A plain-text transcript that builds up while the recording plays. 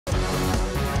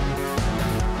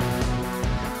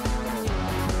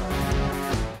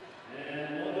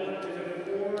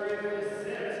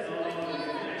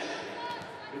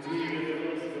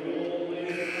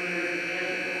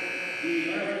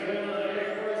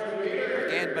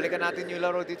again, balikan natin yung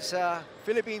laro dito sa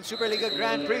Philippine Superliga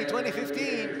Grand Prix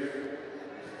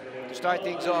 2015. To start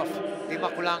things off, Team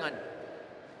Makulangan.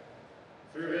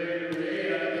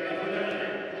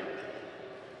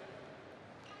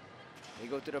 They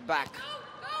go to the back.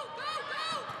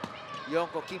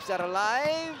 Yonko keeps that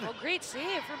alive. Oh, great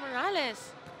save for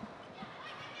Morales.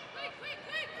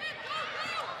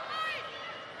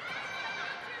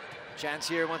 Chance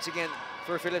here once again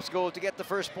for Philip's goal to get the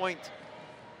first point.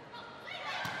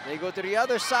 They go to the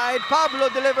other side. Pablo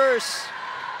delivers.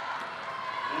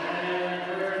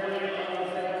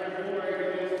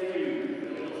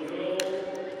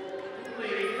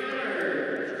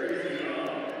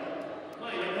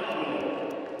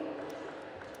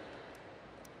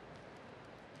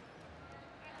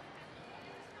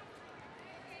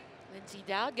 Lindsay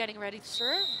Dowd getting ready to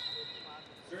serve.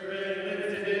 She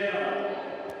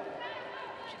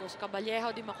goes to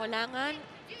Caballejo de Makulangan.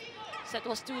 Set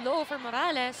was too low for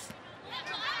Morales.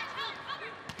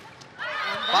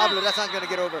 Pablo, that's not going to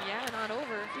get over. Yeah, not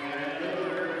over.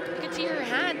 You can see her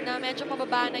hand na medyo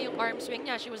mababa na yung arm swing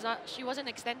niya. She wasn't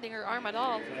extending her arm at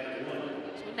all.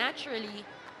 So naturally,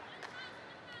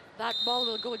 that ball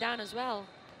will go down as well.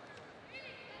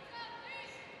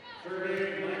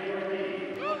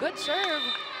 Good serve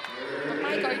from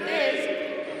Mike Ortiz.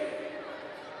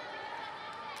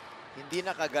 Hindi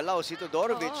nakagalaw si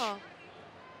Todorovic. Oo.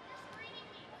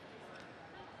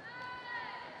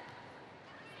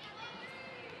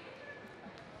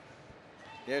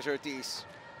 There's Ortiz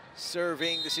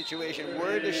serving the situation.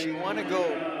 Where does she want to go?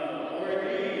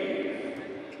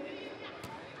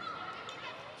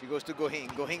 She goes to Gohing.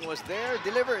 Gohing was there,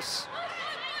 delivers.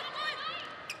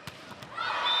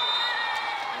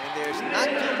 And there's not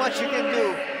too much you can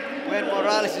do when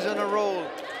Morales is on a roll.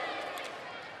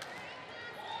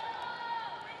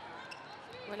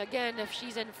 Well, again, if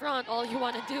she's in front, all you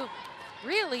want to do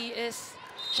really is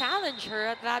challenge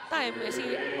her at that time.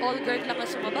 Kasi Olgard lang ang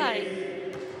sumabay.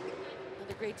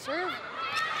 Another great serve.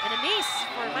 And an ace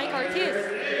for Mike Ortiz.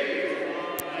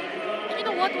 And you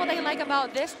know what I like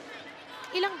about this?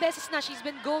 Ilang beses na she's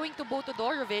been going to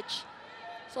Todorovic.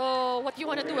 So what you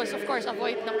want to do is, of course,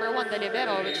 avoid number one, the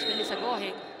libero, which is Melissa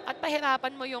Gohing. At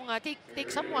pahirapan mo yung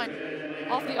take someone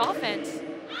off the offense.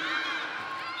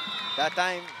 That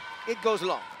time, it goes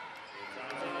long.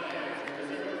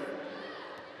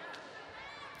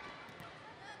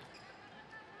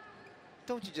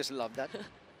 Don't you just love that?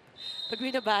 Pag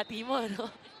binabati mo,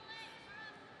 no?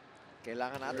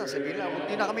 Kailangan natin sabihin lang, huwag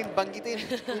niyo na kaming banggitin.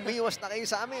 Umiwas na kayo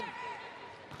sa amin.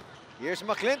 Here's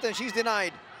McClinton, she's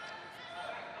denied.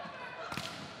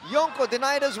 Yonko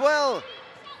denied as well.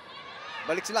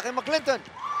 Balik sila kay McClinton.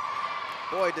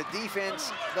 Boy, the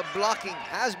defense, the blocking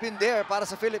has been there para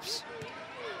sa Philips.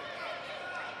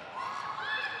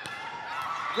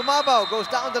 Gumabaw goes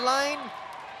down the line,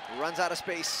 runs out of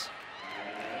space.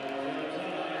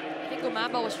 I think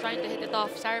Gumabaw was trying to hit it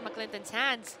off Sarah McClinton's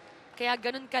hands. Kaya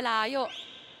ganun kalayo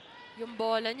yung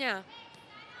bola niya.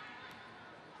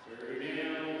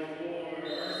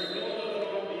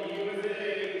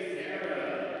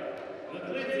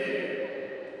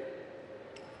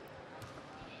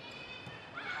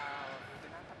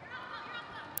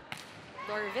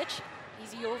 Todorovic,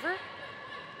 easy over.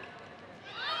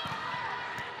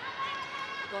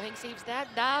 Gohing saves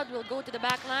that. Dowd will go to the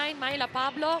back line. Myla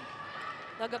Pablo,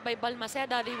 dug up by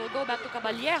Balmaceda. They will go back to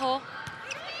Caballejo.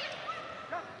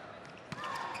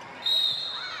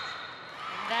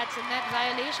 And that's a net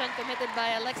violation committed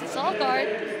by Alexis Olgard.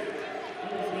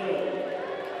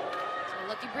 So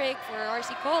lucky break for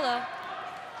RC Cola.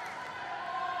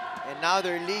 And now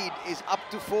their lead is up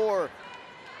to 4.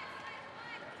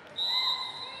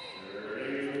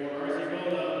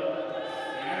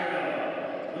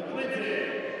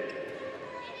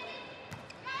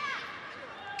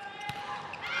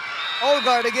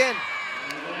 Olgard again.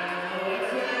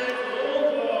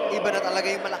 Iba na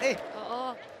talaga yung malaki.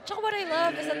 Oo. Tsaka what I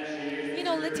love is that, you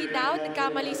know, Lindsay Dowd,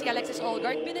 nagkamali si Alexis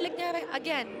Olgard, binalik niya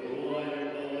again.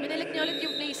 Binalik niya ulit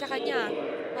yung play sa kanya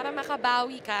para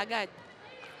makabawi ka agad.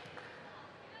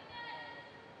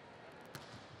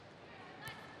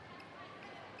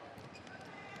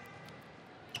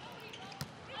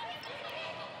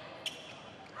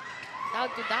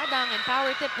 Dowd to Dadang and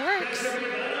power tip works.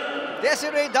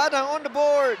 Desiree Dadang on the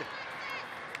board.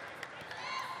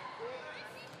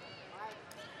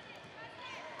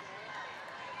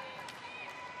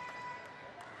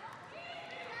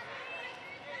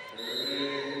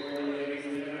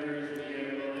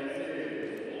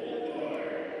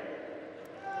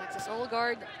 Alexis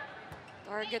Olgard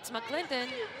targets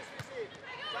McClinton.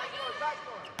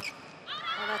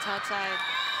 Oh, that's outside.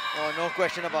 Oh, no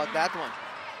question about that one.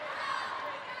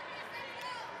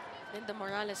 Linda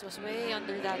Morales was way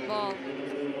under that ball.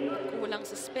 Kulang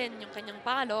sa spin yung kanyang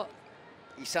palo.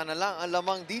 Isa na lang ang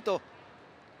lamang dito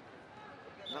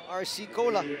ng RC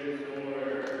Cola.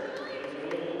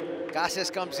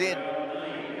 Cases comes in.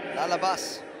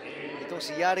 Lalabas. Itong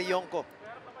si Yari Yonko.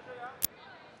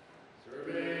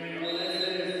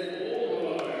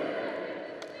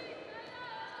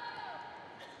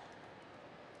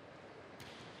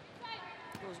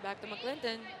 Goes back to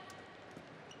McClinton.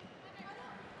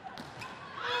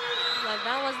 Well,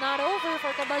 that was not over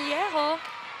for Caballero.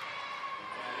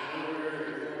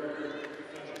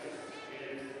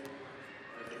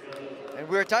 And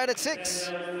we're tied at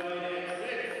 6.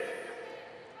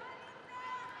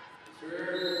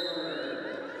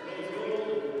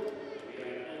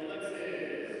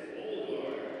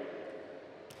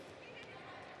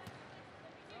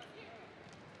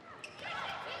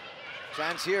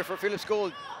 Chance here for Philips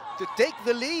Gold to take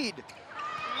the lead.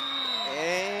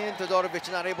 And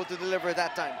Todorovic not able to deliver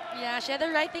that time. Yeah, she had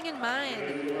the right thing in mind.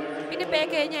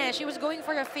 Pinipeke niya. She was going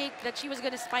for a fake that she was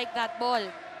gonna spike that ball.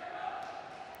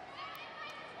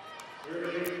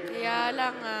 Kaya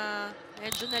lang,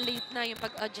 medyo na-late na yung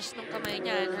pag-adjust ng kamay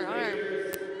niya and her arm.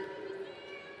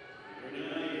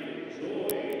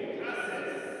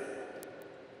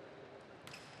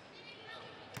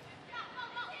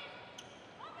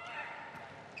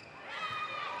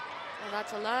 Oh,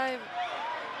 that's alive.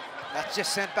 That's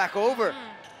just sent back over.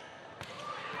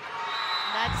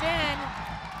 That's in.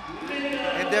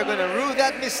 And they're going to rue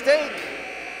that mistake.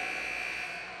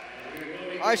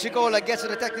 Archicola gets to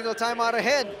the technical timeout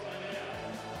ahead.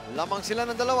 Lamang sila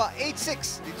ng dalawa.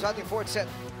 8-6 dito sa ating fourth set.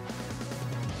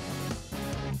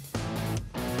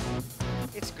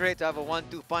 It's great to have a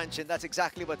 1-2 punch, and that's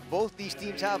exactly what both these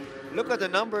teams have. Look at the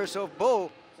numbers of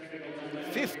Bo.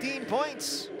 15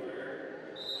 points.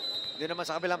 Hindi naman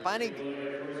sa kabilang panig.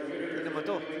 Hindi naman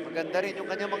to. Maganda rin yung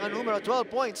kanyang mga numero. 12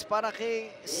 points para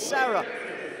kay Sarah.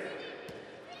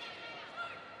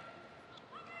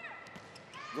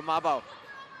 Gumabaw.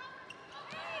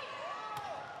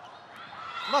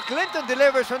 McClinton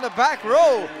delivers from the back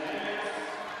row.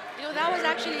 You know, that was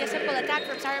actually a simple attack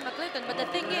from Sarah McClinton. But the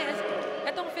thing is,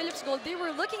 etong Philips Gold, they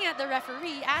were looking at the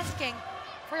referee asking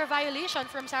for a violation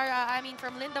from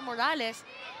from Linda Morales.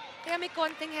 Kaya may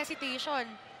konting hesitation.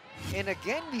 And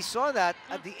again, we saw that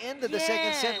at the end of the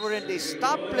second set wherein they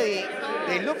stopped playing.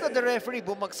 They looked at the referee,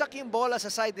 bumagsak yung bola sa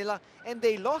side nila, and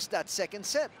they lost that second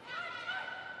set.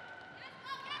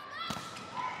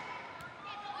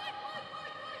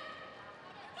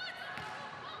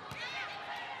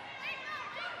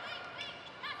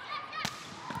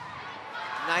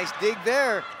 Nice dig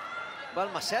there.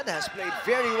 Balmaceda has played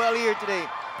very well here today.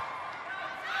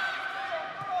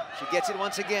 She gets it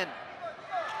once again.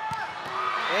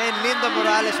 And Linda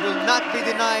Morales will not be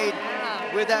denied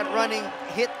with that running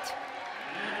hit.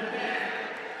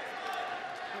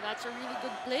 Well, that's a really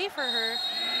good play for her.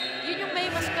 Yun yung may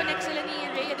mas connect sila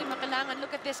ni Rhea de Macalangan.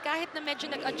 Look at this, kahit na medyo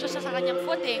nag-adjust sa kanyang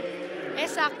footing,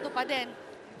 sakto pa din.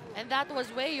 And that was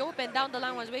way open, down the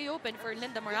line was way open for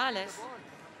Linda Morales.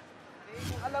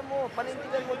 Alam mo,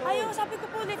 panindigan mo doon. Ayun, sabi ko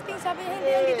po lifting, sabi niya,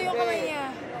 hindi, dito yung kamay niya.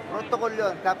 Protocol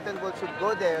yun. Captain Gold should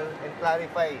go there and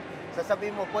clarify.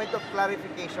 Sasabihin mo, point of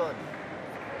clarification.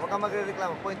 Huwag kang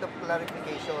magre-reklamo, point of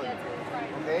clarification.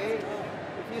 Okay?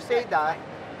 If you say that,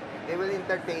 they will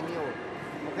entertain you.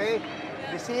 Okay?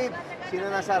 Receive,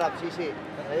 sino nasa harap? Sisi.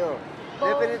 Ayo.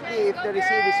 Definitely, if the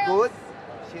receive is good,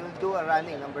 she will do a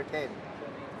running, number 10.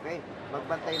 Okay?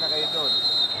 Magbantay na kayo doon.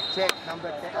 Check, number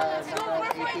 18.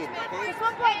 Okay?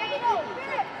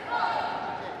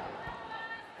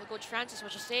 Well, Coach Francis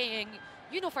was just saying,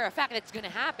 you know for a fact that it's gonna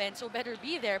happen, so better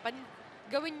be there.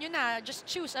 Gawin nyo na, just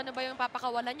choose ano ba yung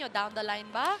papakawalan nyo, down the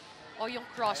line ba? O yung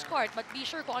cross court, but be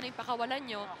sure kung ano yung pakawalan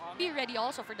nyo. Be ready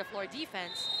also for the floor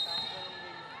defense.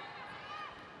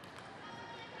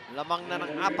 Lamang na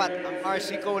ng 4 ang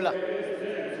RC Cola.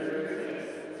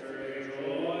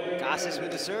 Cases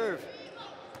with the serve.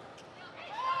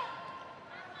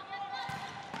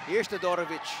 Here's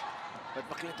Todorovic, but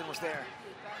McClinton was there.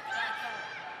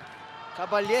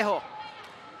 Caballero.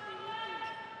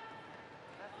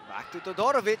 Back to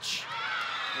Todorovic.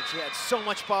 And she had so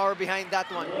much power behind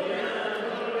that one.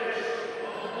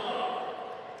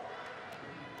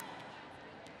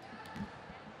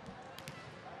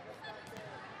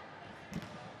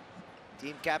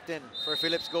 Team captain for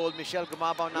Philips Gold, Michelle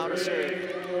Gumabaw now to serve.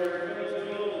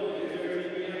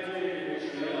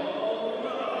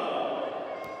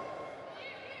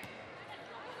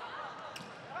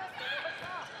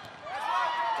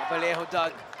 Caballero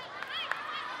dug.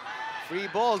 Free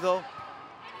ball though.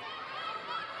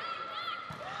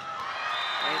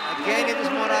 And Again, it is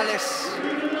Morales.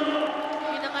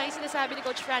 Yun na nga yung sinasabi ni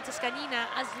Coach Francis kanina,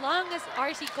 as long as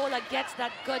RC Cola gets that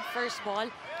good first ball,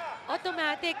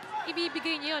 automatic,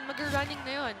 ibibigay niya yun, mag-running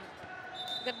na yun.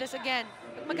 Look at this again.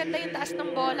 Maganda yung taas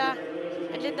ng bola.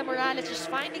 And Linda Morales just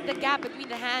finding the gap between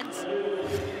the hands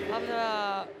of the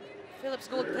Philips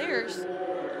Gold players.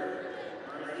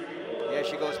 Yeah,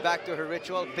 she goes back to her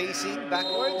ritual, pacing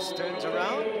backwards, turns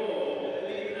around,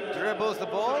 dribbles the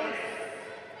ball,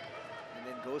 and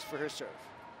then goes for her serve.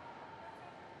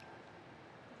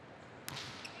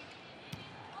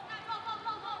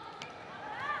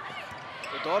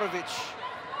 Todorovic.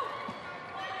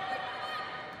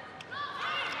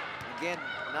 Again,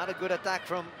 not a good attack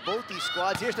from both these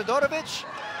squads. Here's Todorovic.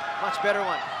 Much better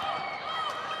one.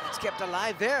 It's kept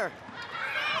alive there.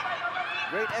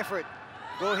 Great effort.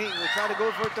 Gohing will try to go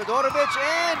for Todorovic,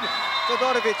 and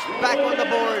Todorovic back on the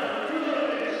board.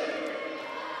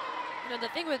 You know, the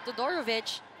thing with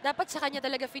Todorovic, dapat sa kanya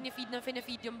talaga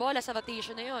finifeed yung bola sa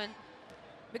rotation na yun.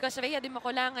 Because Rhea Di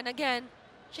Macolangan, again,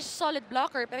 she's a solid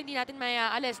blocker, pero hindi natin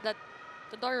maiaalis that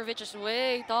Todorovic is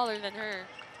way taller than her.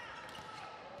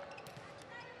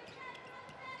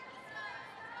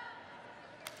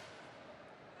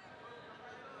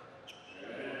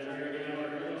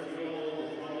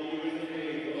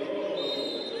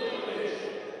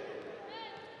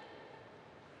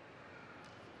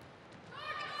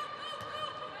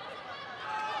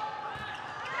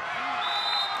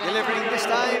 Delivering this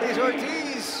time is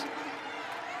Ortiz.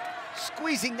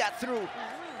 Squeezing that through.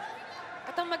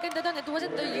 At ang maganda doon, it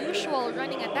wasn't the usual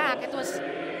running attack. It was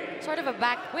sort of a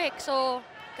back quick. So,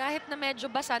 kahit na medyo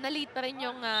basa, na-lead pa rin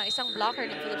yung isang blocker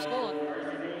ng Philips Gold.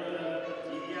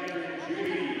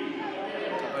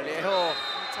 Vallejo.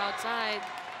 It's outside.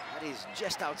 That is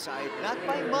just outside. Not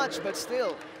by much, but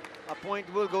still. A point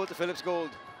will go to Philips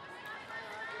Gold.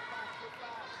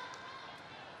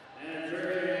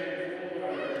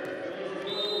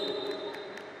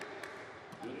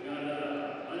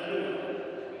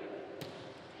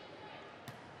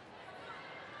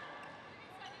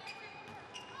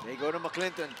 They go to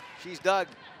McClinton. She's dug.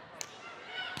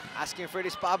 Asking for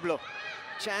this Pablo.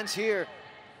 Chance here.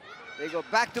 They go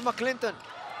back to McClinton.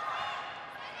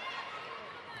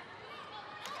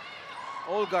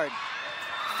 Olgard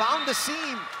found the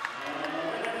seam.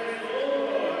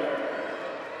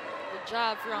 Good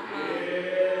job from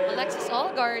Alexis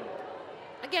Olgard.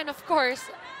 Again, of course,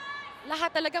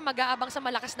 lahat talaga mag-aabang sa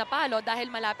malakas na palo dahil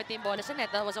malapit yung bola sa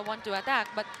net. That was a 1-2 attack.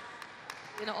 But,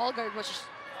 you know, Olgard was just,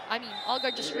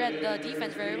 Olgard just read the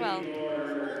defense very well.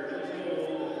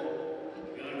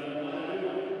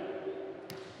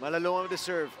 Malaloma with the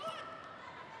serve.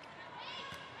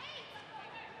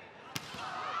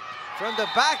 From the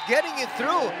back, getting it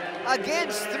through.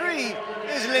 Against three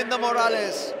is Linda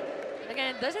Morales.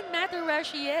 Again, it doesn't matter where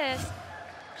she is.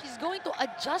 She's going to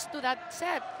adjust to that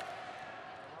set.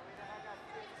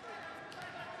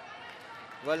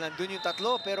 Well, nandun yung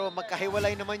tatlo, pero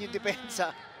magkahiwalay naman yung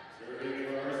depensa.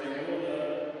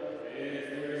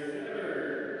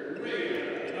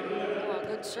 Oh,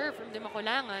 good serve from Di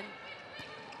Macolangan.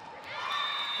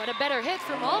 But a better hit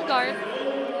from Olgard.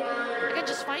 Again,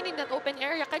 just finding that open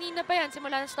area. Kanina pa yan,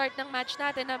 simula ng start ng match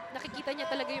natin, na nakikita niya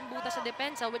talaga yung buta sa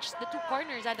depensa, which is the two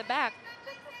corners at the back.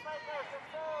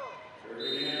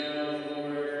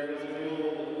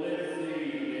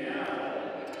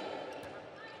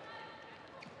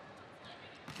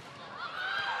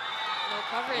 No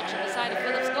coverage on the side of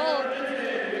Philips Gold.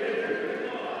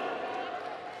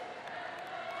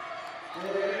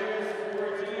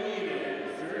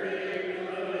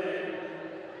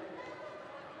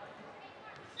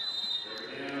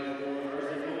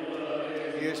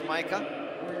 Here's Micah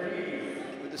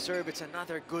with the serve. It's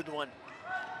another good one.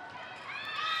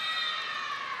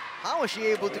 How was she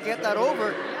able to get that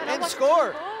over and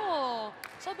score? Oh,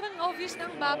 sobrang obvious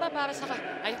ng baba para sa...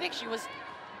 I think she was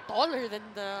taller than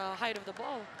the height of the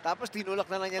ball. Tapos tinulak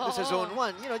na lang niya doon sa zone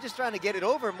 1. You know, just trying to get it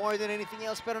over more than anything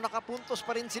else. Pero nakapuntos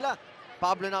pa rin sila.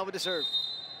 Pablo now with the serve.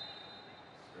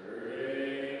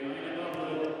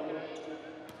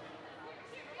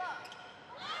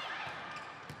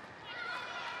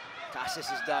 Cassis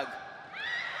is dug.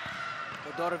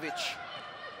 Todorovic.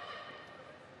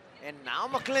 And now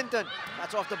McClinton.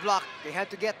 That's off the block. They had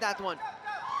to get that one.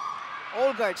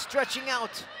 Olgard stretching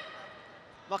out.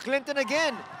 McClinton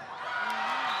again.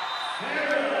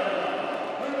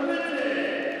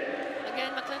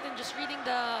 Again, McClinton just reading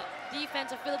the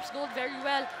defense of Philips Gold very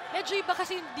well. Medyo iba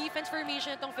kasi yung defense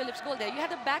formation itong Philips Gold. You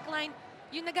had a back line,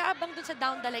 yung nag-aabang dun sa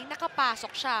down the line,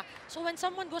 nakapasok siya. So when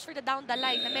someone goes for the down the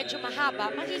line na medyo mahaba,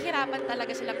 mahihirapan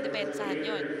talaga silang depensahan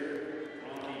yun.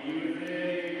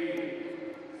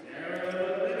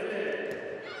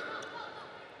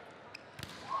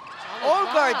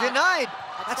 shot. denied.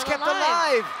 That's still kept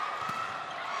alive.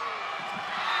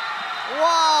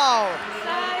 Wow!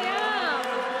 Sayang.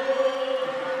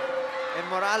 And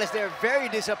Morales there, very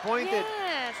disappointed.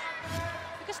 Yes.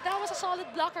 Because that was a solid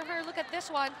block from her. Look at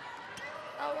this one.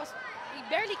 He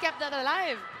barely kept that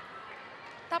alive.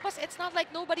 Tapos it's not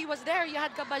like nobody was there. You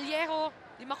had Caballero,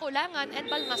 Di Makulangan, and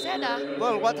Balmaceda.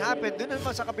 Well, what happened? Doon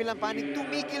naman sa kabilang panig,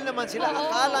 tumigil naman sila. Oo.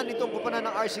 Akala nitong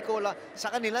kupanan ng RC Cola, sa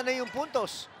kanila na yung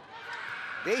puntos.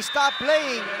 They stopped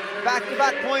playing.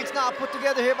 Back-to-back points now put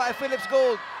together here by Philips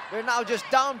Gold. They're now just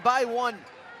down by 1.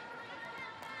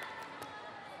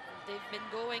 They've been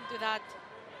going to that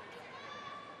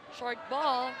short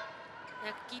ball.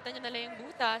 Nakikita nyo na lang yung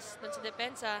butas dun sa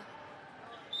depensa.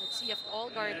 Let's see if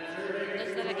Olgard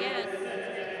does that again.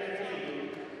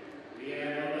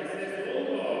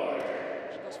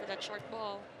 She goes for that short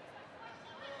ball.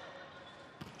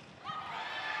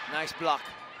 Nice block.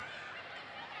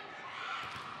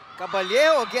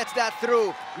 Caballero gets that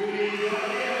through.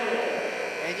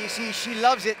 And you see, she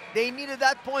loves it. They needed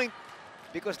that point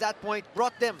because that point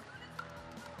brought them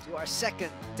to our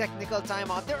second technical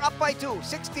timeout. They're up by 2,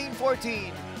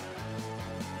 16-14.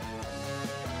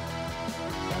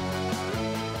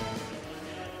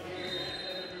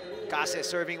 Case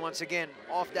serving once again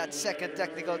off that second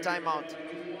technical timeout.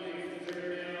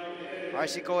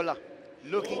 RC Cola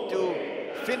looking to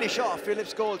finish off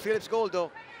Philips Gold. Philips Gold,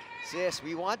 though, says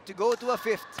we want to go to a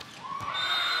 5th.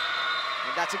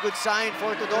 And that's a good sign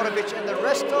for Todorovic and the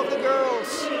rest of the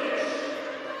girls.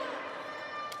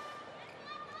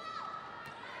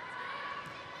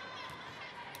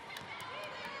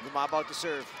 Lumabaw to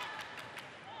serve.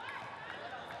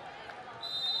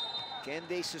 Can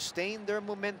they sustain their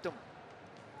momentum?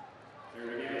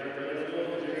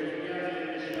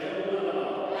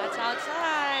 That's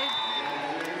outside.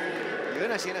 Yun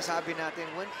ang sinasabi natin,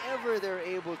 whenever they're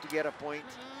able to get a point,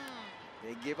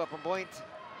 they give up a point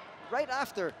right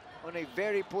after on a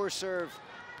very poor serve.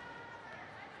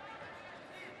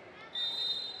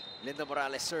 Linda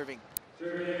Morales serving.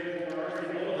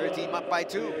 Her team up by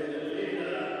 2.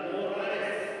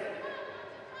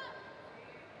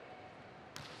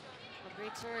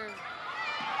 Great serve.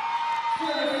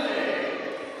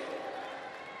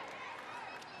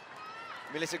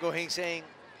 Melissa Goheng saying,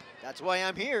 that's why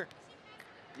I'm here.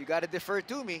 You gotta defer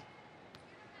to me.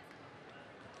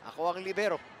 Ako ang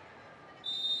libero.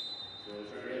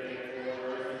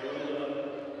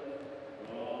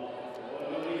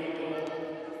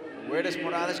 Where does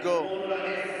Morales go?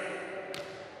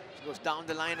 She goes down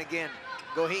the line again.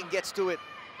 Goheng gets to it.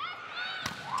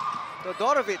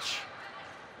 Todorovic.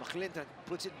 McClinton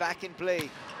puts it back in play.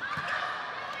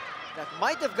 That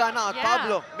might have gone out. Yeah.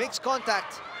 Pablo makes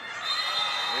contact.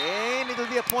 And it'll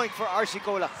be a point for RC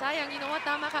Cola. Sayang, you know what?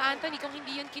 Tama ka, Anthony. Kung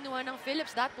hindi yun kinuha ng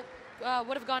Philips, that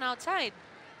would have gone outside.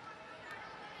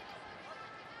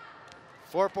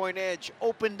 4-point edge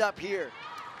opened up here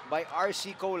by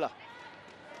RC Cola.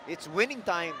 It's winning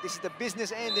time. This is the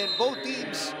business end, and both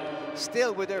teams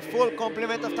still with their full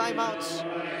complement of timeouts.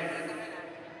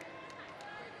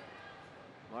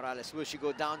 Morales, will she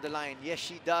go down the line? Yes,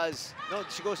 she does. No,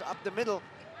 she goes up the middle.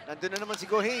 Nandun na naman si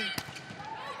Goheng.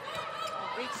 Oh,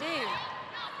 great save.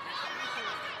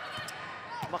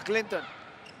 McClinton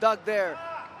dug there.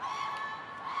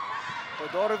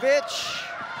 Todorovic.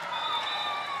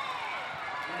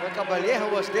 When Caballero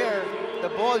was there, the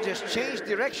ball just changed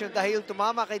direction dahil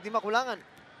tumama kay Di Makulangan.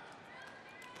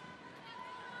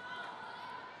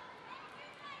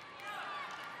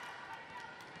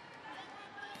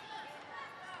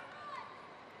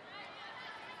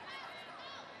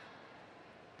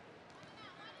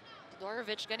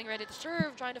 Todorovic getting ready to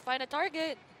serve, trying to find a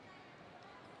target.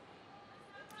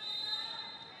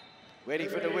 Waiting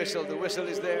for the whistle. The whistle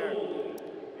is there. That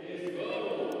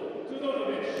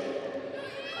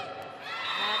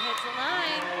hits the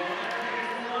line.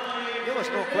 There was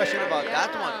no question about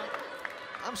that one.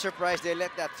 I'm surprised they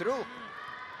let that through.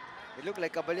 It looked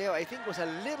like Caballero, I think, was a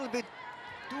little bit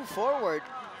too forward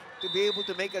to be able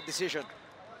to make a decision.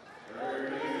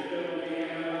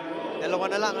 Dalawa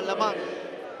na lang ang lamang.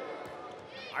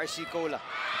 RC Cola.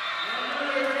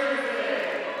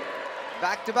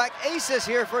 Back-to-back aces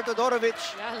here for Todorovic.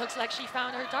 Yeah, looks like she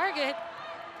found her target.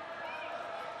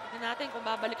 Tignan natin kung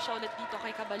babalik siya ulit dito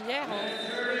kay Caballero.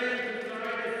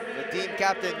 The team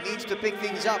captain needs to pick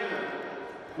things up.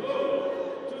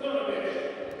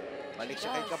 Balik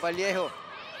siya kay Caballero.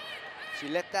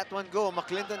 She let that one go.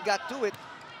 McClinton got to it.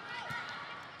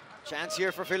 Chance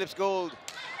here for Philips Gold.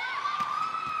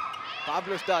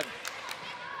 Pablo's done.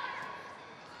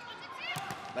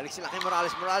 Balik sila kay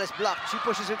Morales. Morales blocked. She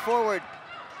pushes it forward.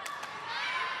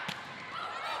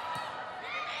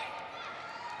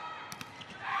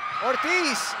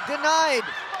 Ortiz denied.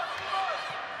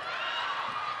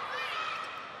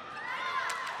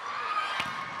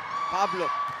 Pablo.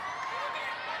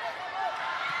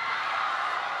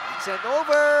 Sent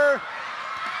over.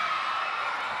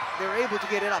 They're able to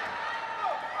get it up.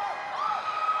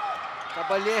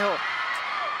 Caballero.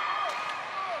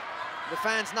 The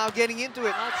fans now getting into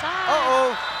it. Outside.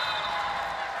 Uh-oh.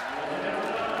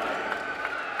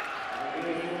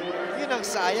 Yun ang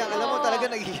sayang. Alam mo talaga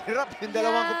naghihirap yung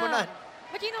dalawang kupunan.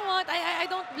 But you know what? I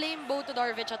don't blame Bo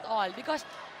Todorovic at all because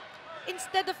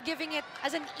instead of giving it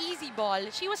as an easy ball,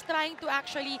 she was trying to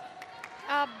actually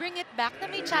bring it back na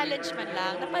may challenge man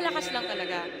lang. Napalakas lang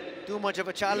talaga. Too much of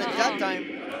a challenge that time.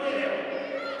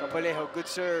 Caballero, good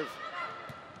serve.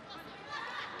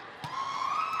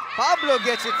 Pablo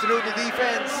gets it through the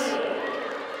defense.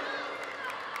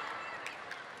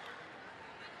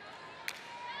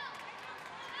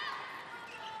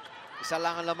 Isa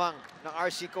lang ang lamang ng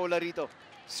RC Cola rito.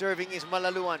 Serving is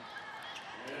Malaluan.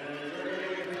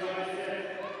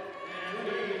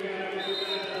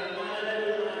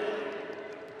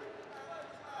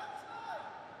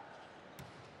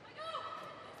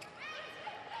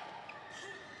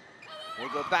 They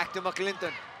go back to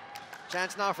McClinton.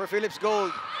 Chance now for Phillips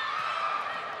Gold.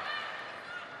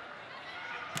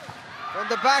 From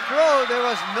the back row, there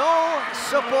was no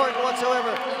support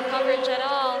whatsoever. No coverage at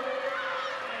all.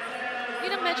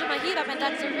 Yun ang medyo mahirap and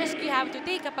that's the risk you have to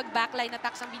take kapag backline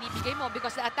attacks ang binibigay mo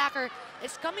because the attacker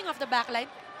is coming off the backline.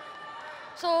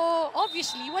 So,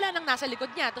 obviously, wala nang nasa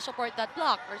likod niya to support that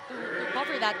block or to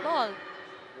cover that ball.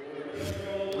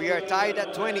 We are tied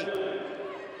at 20.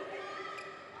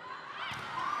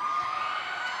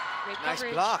 Great Nice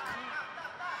coverage. block.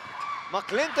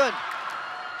 McClinton.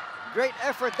 Great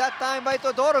effort that time by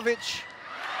Todorovic.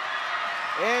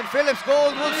 And Phillips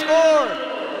Gold will score.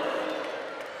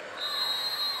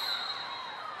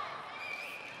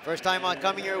 First time on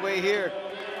coming your way here.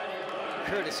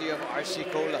 Courtesy of RC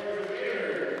Cola.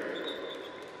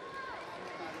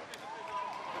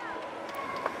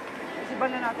 Isiban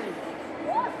na natin.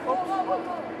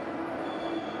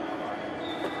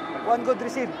 One good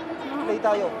receive. Play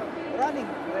tayo. Running.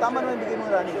 Tama naman yung bigay mong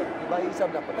running. Diba,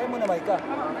 isab lang. Patay mo na, Micah.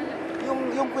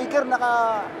 Yung quicker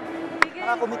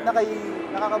nakakomit na kay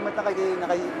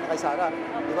Sarah.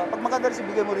 Diba? Pag maganda rin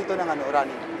bigay mo rito ng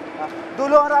running.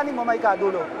 Dulo ang running mo, Micah.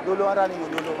 Dulo ang running mo.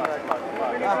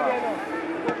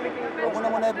 Huwag mo na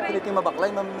muna piliting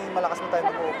mabackline. May malakas na tayo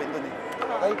mag-open dun eh.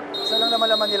 Okay? Isa lang naman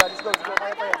laman nila. Let's go.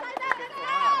 Kaya pa yan.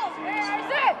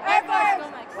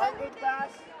 One good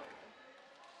pass.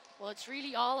 Well, it's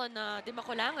really all on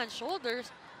Dimaculangan's shoulders.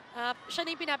 Siya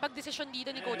na yung pinapag-desisyon dito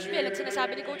ni Coach Phil. At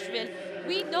sinasabi ni Coach Phil,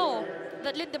 we know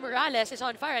that Linda Morales is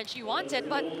on fire and she wants it.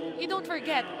 But you don't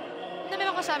forget na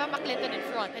meron kasama McClinton in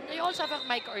front. And you also have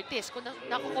Mike Ortiz. Kung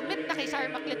nakukommit na kay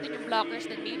Sarah McClinton yung blockers,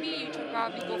 then maybe you should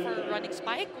probably go for a running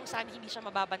spike kung saan hindi siya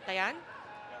mababantayan.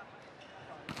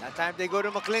 That time they go to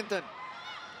McClinton.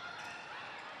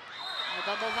 A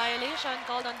double violation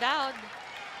called on Dowd.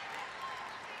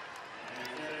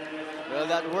 Well,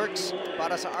 that works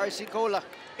para sa RC Cola.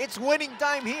 It's winning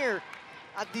time here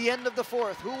at the end of the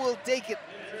fourth. Who will take it?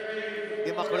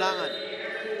 Dimaculangan.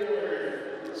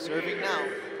 Serving now.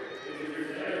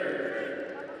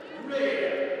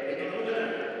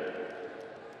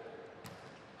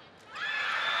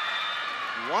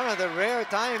 One of the rare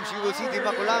times you will see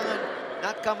Dimaculangan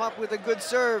not come up with a good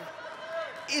serve.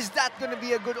 Is that going to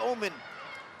be a good omen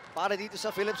para dito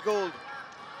sa Phillips Gold?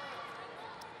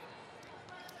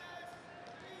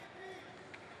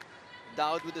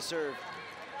 Dowd with the serve.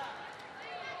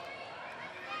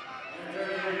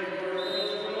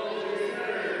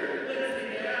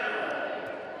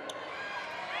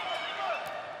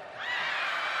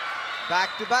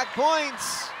 Back-to-back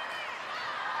points.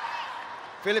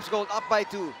 Phillips Gold up by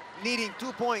 2, needing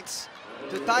 2 points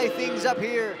to tie things up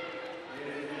here.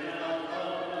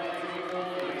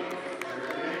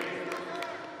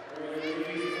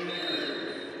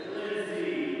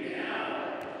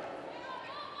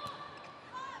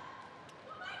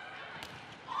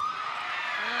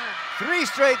 Three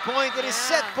straight point. It is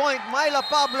set point. Myla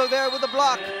Pablo there with the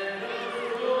block.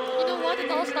 You know what? It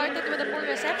all started with a poor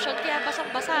reception. Kaya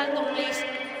basang-basa nung place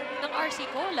ng RC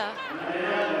Cola.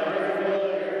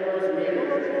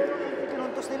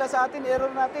 Pinuntos nila sa atin,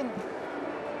 error natin.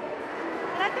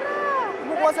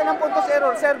 Kumukuha sa ng puntos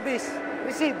error, service,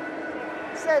 receive,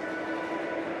 set.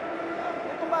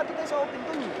 Automatic tayo sa open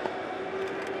dun.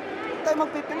 Huwag tayo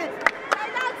magpipilit.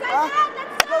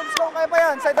 Let's go, kaya pa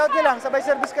yan. Side out nyo lang, sabay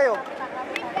service kayo.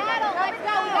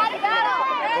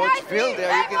 Coach Phil there,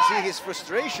 you can see his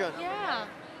frustration. Yeah.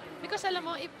 Because alam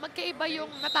mo, magkaiba yung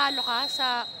natalo ka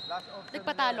sa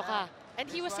nagpatalo ka. And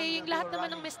he was saying lahat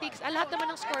naman ng mistakes, lahat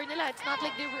naman ng score nila, it's not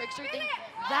like they were exerting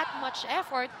that much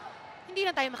effort. Hindi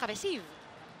na tayo makareceive.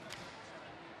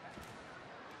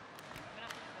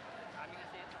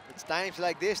 It's times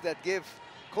like this that give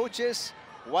coaches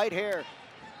white hair.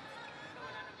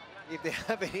 If they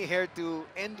have any hair to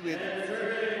end with.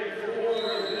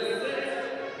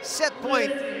 Set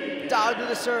point. Down to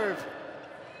the serve.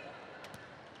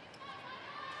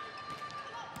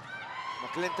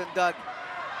 McClinton Doug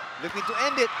looking to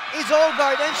end it. Is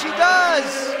Olgard, and she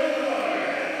does!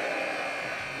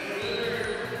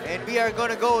 And we are going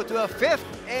to go to a 5th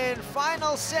and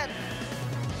final set.